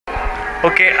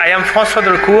Okay, I am François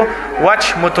Delecour.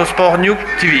 Watch Motorsport New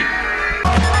TV.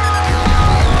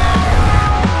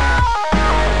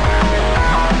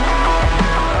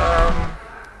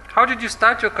 How did you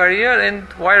start your career and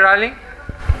why rally?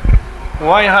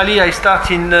 Why rally? I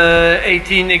start in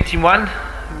 1881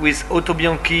 with Auto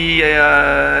Bianchi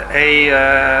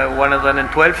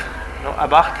A112,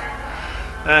 Abarth.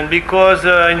 And because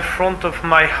in front of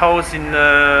my house in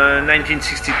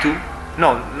 1962,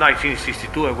 no,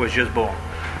 1962 I was just born,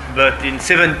 but in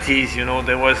 70s,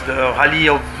 there was the rally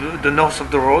of the north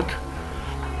of the road,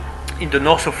 in the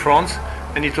north of France,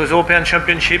 and it was European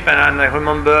Championship, and I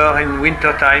remember in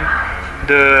winter time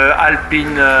the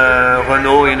Alpine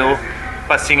Renault,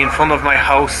 passing in front of my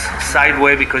house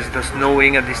sideways because it was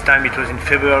snowing at this time. It was in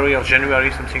February or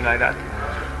January, something like that.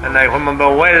 And I remember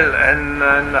well, and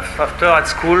after at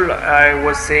school I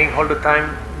was saying all the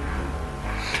time,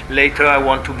 later I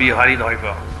want to be a rally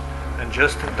driver, and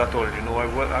just that all,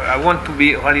 I want to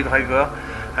be a rally driver.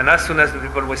 And as soon as the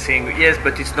people were saying, yes,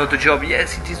 but it's not a job,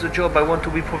 yes, it is a job, I want to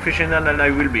be professional, and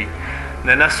I will be.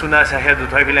 Then as soon as I had the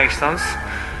driving license,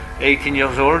 18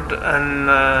 years old,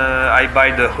 and I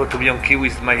buy the Auto Bianchi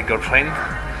with my girlfriend,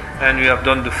 and we have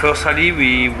done the first rally,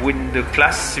 we win the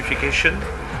classification,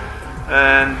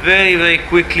 and very, very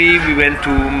quickly we went to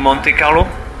Monte-Carlo,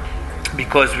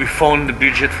 because we found the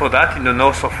budget for that in the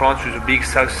north of France with a big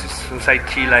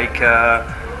society like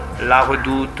La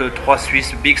Redoute, Trois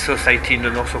Suisses, big society in the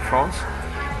north of France.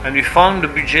 And we found the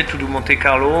budget to do Monte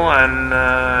Carlo, and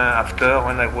after,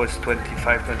 when I was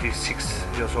 25, 26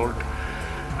 years old,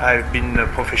 I've been a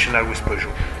professional with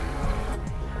Peugeot.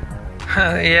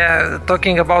 Yeah,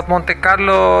 talking about Monte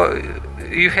Carlo,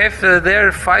 you have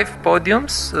there 5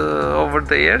 podiums over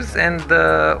the years and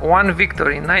 1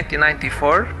 victory in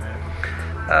 1994,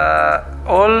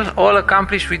 all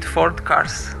accomplished with Ford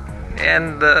cars.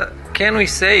 And can we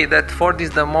say that Ford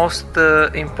is the most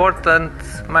important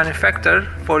manufacturer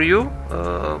for you,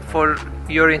 for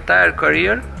your entire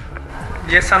career?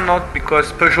 Yes and not,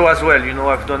 because Peugeot as well.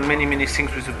 I've done many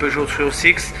things with the Peugeot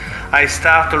 306. I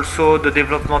start also the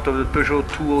development of the Peugeot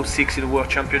 206 in the World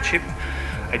Championship.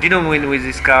 I didn't win with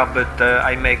this car, but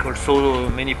I make also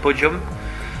many podium.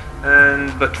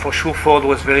 But for sure Ford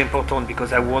was very important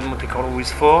because I won Monte Carlo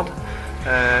with Ford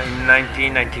in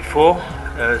 1994.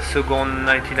 Second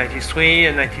 1993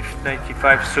 and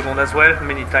 1995 second as well,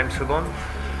 many times second.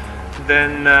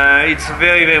 Then it's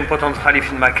very, very important rally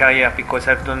in my career because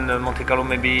I've done Monte Carlo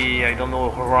maybe, I don't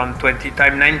know, around 20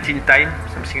 times, 19 times,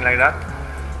 something like that.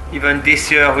 Even this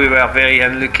year we were very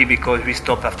unlucky because we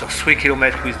stopped after 3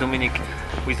 kilometers with Dominic,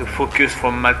 with the focus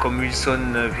from Malcolm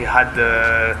Wilson. We had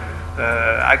the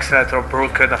accelerator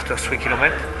broken after 3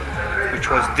 kilometers, which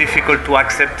was difficult to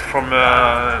accept from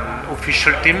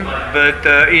official team, but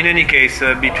in any case,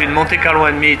 between Monte Carlo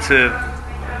and me, it's a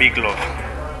big love.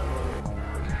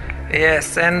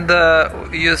 Yes, and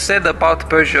you said about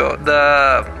Peugeot,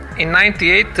 in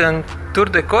 '98 in Tour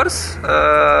de Corse,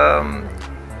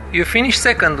 you finished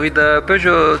second with the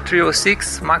Peugeot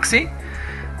 306 Maxi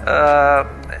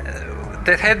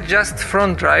that had just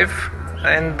front drive.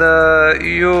 And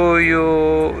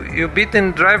you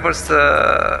beaten drivers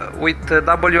with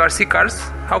WRC cars.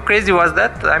 How crazy was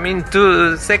that? I mean,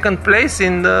 to second place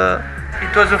in the...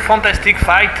 It was a fantastic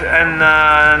fight, and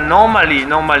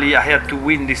normally I had to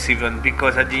win this event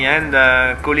because at the end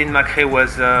Colin McRae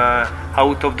was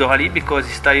out of the rally because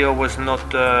his tire was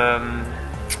not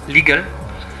legal.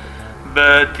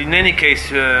 But in any case,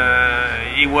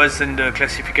 he was in the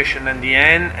classification at the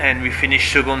end, and we finished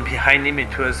second behind him.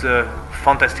 It was a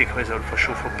fantastic result for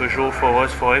sure, for Peugeot, for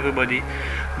us, for everybody.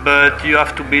 But you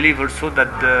have to believe also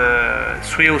that the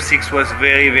 306 was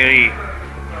very, very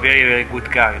good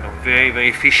car. Very, very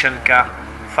efficient car,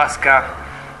 fast car,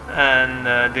 and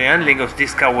the handling of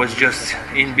this car was just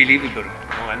unbelievable.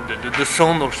 And the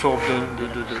sound also of the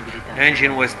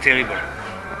engine was terrible.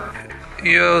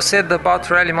 You said about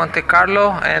Rally Monte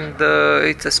Carlo, and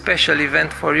it's a special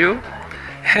event for you.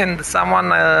 And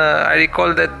someone, I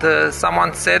recall that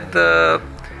someone said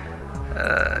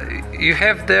you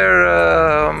have there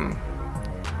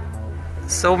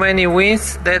so many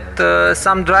wins that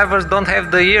some drivers don't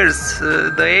have the years,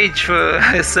 the age.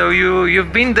 So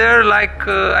you've been there like,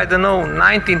 I don't know,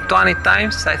 19, 20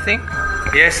 times, I think?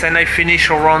 Yes, and I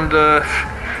finished around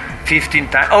 15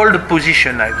 times, all the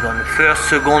position I've done, first,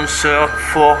 second, third,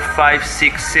 4, 5,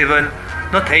 6, 7,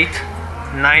 not 8,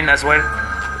 9 as well.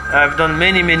 I've done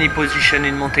many positions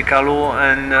in Monte Carlo,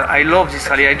 and I love this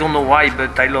rally. I don't know why,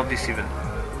 but I love this event.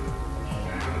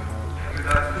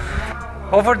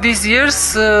 Over these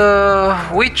years,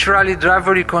 which rally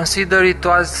driver you consider it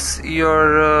was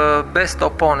your best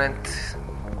opponent?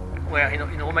 Where,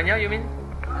 in Romania, you mean?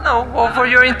 No, over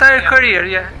your entire career,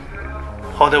 yeah.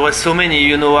 Oh, there was so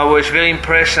many, I was very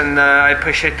impressed, and I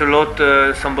appreciate a lot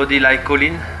somebody like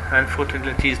Colin.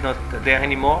 Unfortunately, he's not there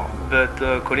anymore, but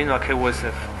Colin Macrae was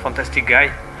a fantastic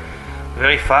guy,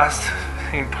 very fast,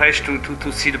 impressed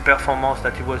to see the performance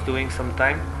that he was doing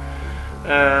sometime.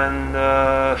 And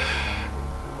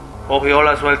Oriol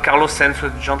as well, Carlos Sainz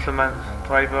was a gentleman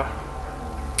driver,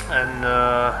 and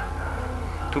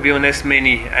to be honest,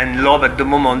 many, and Lob at the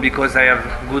moment, because I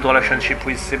have good relationship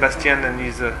with Sebastian, and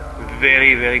he's a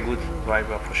very, very good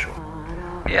driver for sure.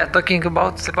 Yeah, talking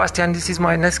about Sebastian, this is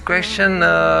my next question.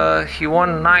 He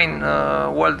won 9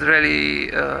 World Rally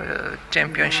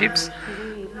Championships.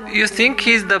 You think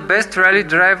he's the best rally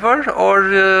driver, or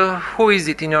who is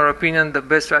it, in your opinion, the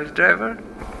best rally driver?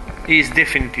 He's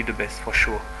definitely the best, for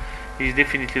sure. He's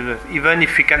definitely the best. Even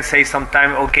if we can say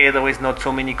sometime, okay, there is not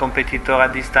so many competitors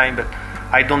at this time, but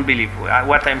I don't believe.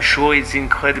 What I'm sure is an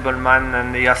incredible man,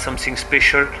 and he has something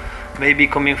special. Maybe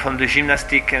coming from the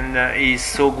gymnastic, and he's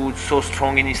so good, so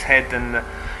strong in his head, and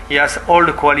he has all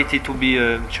the quality to be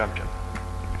a champion.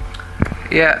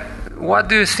 Yeah, what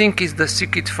do you think is the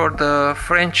secret for the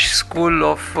French school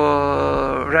of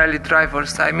rally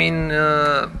drivers? I mean,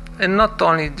 and not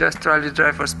only just rally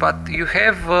drivers, but you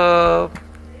have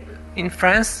in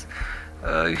France,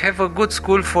 you have a good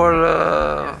school for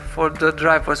the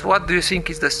drivers. What do you think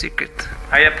is the secret?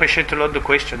 I appreciate a lot the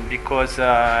question, because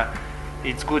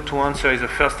it's good to answer. It's the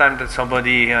first time that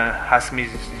somebody asks me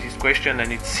this question,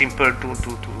 and it's simple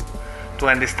to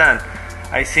understand.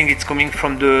 I think it's coming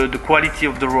from the quality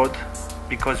of the road,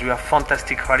 because we have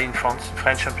fantastic rally in France,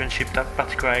 French Championship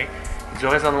particularly. It's the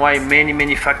reason why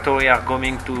many factories are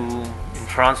coming in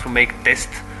France to make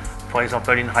tests, for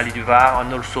example in Rallye du Var,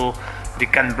 and also they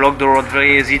can block the road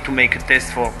very easy to make a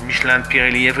test for Michelin,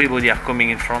 Pirelli, everybody are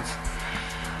coming in France.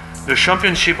 The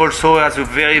championship also has a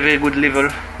very, very good level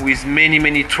with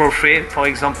many trophies. For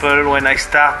example, when I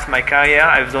start my career,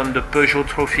 I've done the Peugeot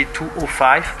Trophy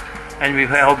 205, and we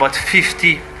were about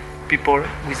 50 people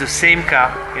with the same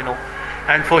car,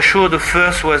 And for sure, the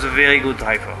first was a very good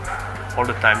driver all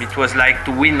the time. It was like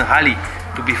to win rally,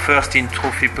 to be first in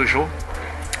Trophy Peugeot.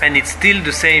 And it's still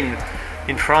the same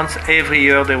in France. Every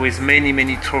year there was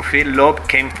many trophies. Loeb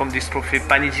came from this trophy,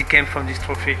 Panizzi came from this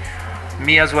trophy.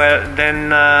 Me as well.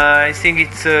 Then I think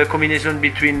it's a combination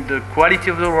between the quality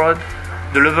of the road,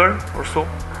 the level also,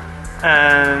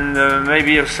 and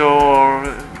maybe also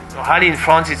rally in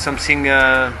France. It's something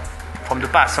from the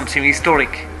past, something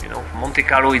historic.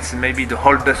 Monte-Carlo is maybe the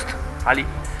oldest rally.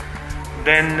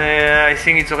 Then I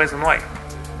think it's the reason why.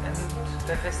 And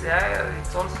the FSI,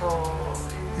 it's also.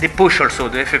 They push also.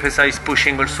 The FFSI is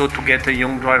pushing also to get a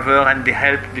young driver, and they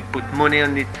help. They put money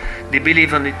on it. They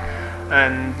believe on it.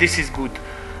 And this is good,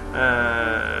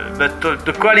 but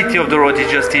the quality of the road is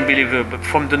just unbelievable.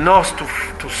 From the north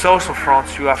to south of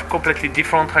France, you have completely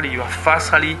different rally. You have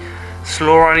fast rally,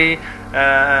 slow rally,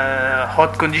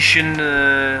 hot condition,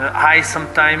 high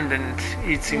sometimes, and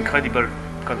it's incredible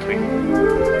country.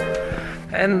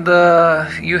 And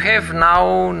you have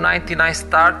now 99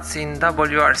 starts in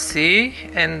WRC,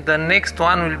 and the next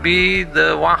one will be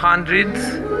the 100.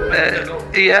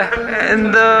 Yeah,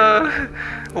 and.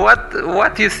 What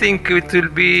do you think it will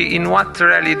be? In what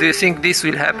rally do you think this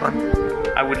will happen?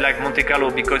 I would like Monte-Carlo,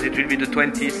 because it will be the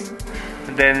 20th,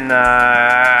 and then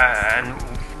and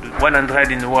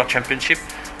 100 in the World Championship.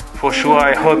 For sure,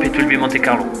 I hope it will be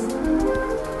Monte-Carlo.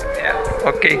 Yeah.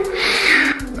 Okay.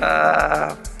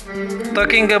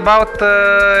 Talking about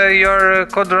your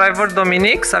co-driver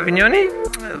Dominique Savignoni,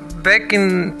 back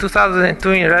in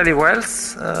 2002 in Rally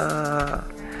Wales.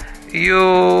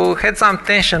 You had some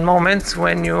tension moments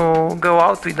when you go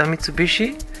out with the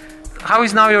Mitsubishi. How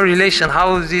is now your relation?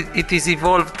 How it is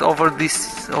evolved over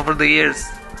the years?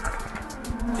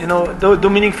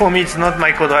 Dominique for me it's not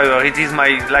my co-driver. It is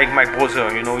my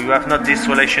brother. You have not this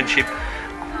relationship,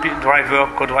 driver,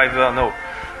 co-driver, no.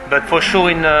 But for sure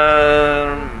in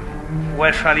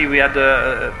Welsh Rally we had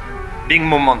a big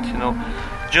moment.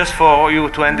 Just for you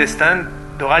to understand,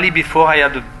 the rally before I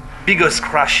had the biggest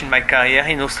crash in my career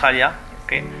in Australia.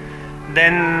 Okay,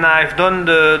 then I've done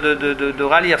the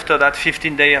rally after that,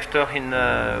 15 days after in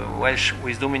Welsh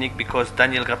with Dominique, because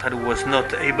Daniel Grattalou was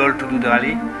not able to do the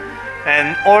rally,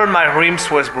 and all my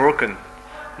rims was broken.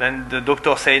 Then the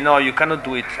doctor say, no, you cannot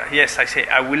do it. Yes, I say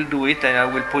I will do it, and I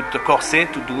will put the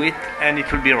corset to do it, and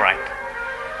it will be right.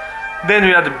 Then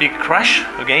we had a big crash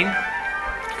again,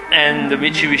 and the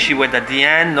Mitsubishi was at the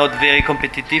end, not very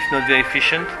competitive, not very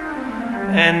efficient.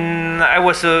 And I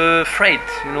was afraid,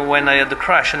 when I had the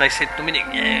crash, and I said,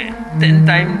 Dominique, 10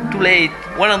 times too late,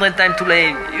 100 times too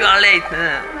late, you are late.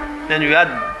 Then we had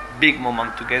big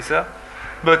moment together.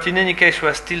 But in any case, we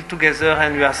are still together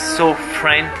and we are so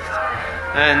friends.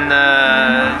 And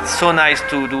it's so nice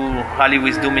to do rally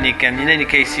with Dominic. And in any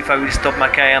case, if I will stop my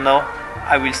career now,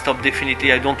 I will stop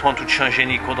definitely. I don't want to change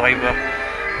any co-driver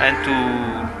and to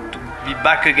be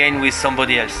back again with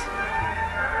somebody else.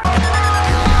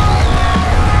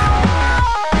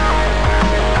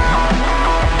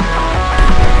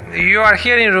 You are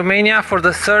here in Romania for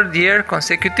the third year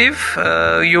consecutive.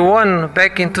 You won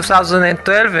back in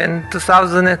 2012 and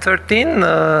 2013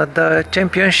 the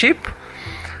championship.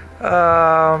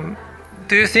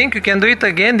 Do you think you can do it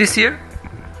again this year?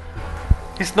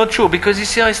 It's not true because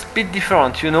this year is a bit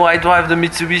different. You know, I drive the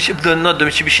Mitsubishi,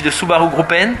 the Subaru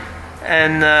Group N,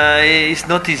 and it's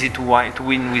not easy to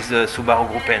win with the Subaru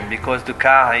Group N because the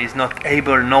car is not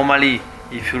able normally.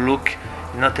 If you look,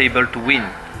 not able to win.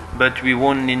 But we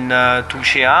won in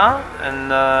Tulshea, and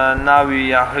now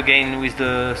we are again with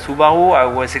the Subaru. I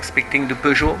was expecting the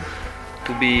Peugeot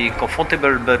to be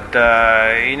comfortable, but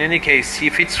in any case,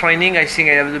 if it's raining, I think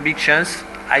I have the big chance.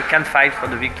 I can fight for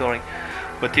the victory.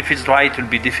 But if it's dry, it will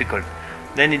be difficult.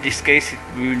 Then in this case,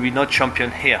 we will be not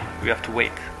champion here. We have to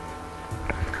wait.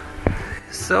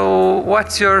 So,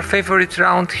 what's your favorite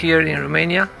round here in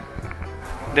Romania?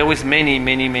 There is many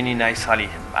nice rally.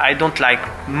 I don't like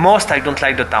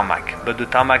the tarmac, but the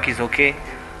tarmac is okay.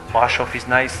 Brasov is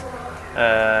nice.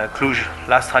 Cluj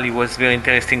last rally was very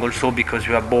interesting also because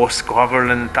you have both gravel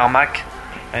and tarmac.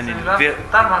 And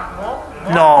tarmac more?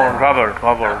 No, gravel.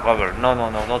 No,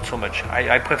 not so much.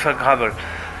 I prefer gravel.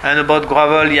 And about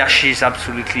gravel, Yashi is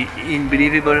absolutely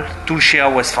unbelievable. Tulshea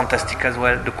was fantastic as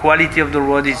well. The quality of the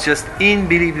road is just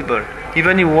unbelievable.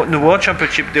 Even in the World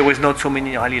Championship, there was not so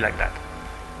many rally like that.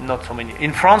 Not so many.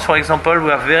 In France, for example, we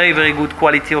have very good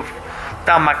quality of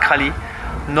tarmac rally,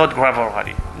 not gravel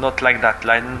rally. Not like that.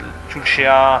 Like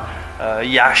Tulshea,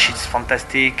 Yash, it's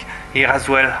fantastic. Here as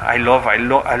well, I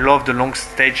love the long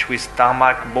stage with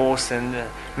tarmac, both and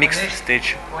mixed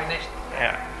stage.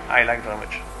 Yeah, I like very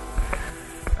much.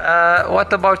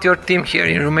 What about your team here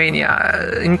in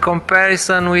Romania? In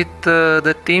comparison with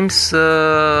the teams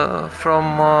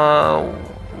from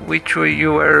which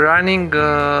you were running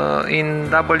in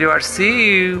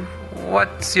WRC,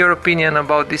 what's your opinion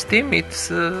about this team? It's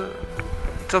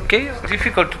okay? It's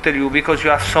difficult to tell you because you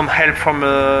have some help from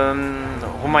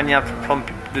Romania, from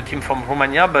the team from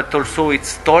Romania, but also it's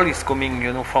Stoll is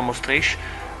coming, from Australia.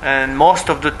 And most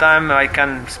of the time I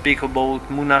can speak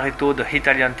about Munareto. The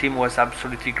Italian team was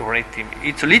absolutely great team.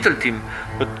 It's a little team,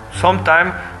 but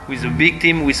sometimes with a big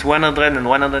team with 100 and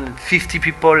 150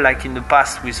 people like in the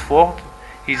past with Ford,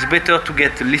 it's better to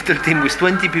get a little team with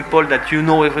 20 people that you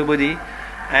know everybody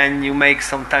and you make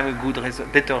sometimes a good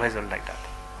result, better result like that.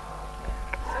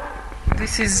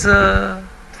 This is,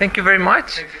 thank you very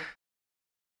much.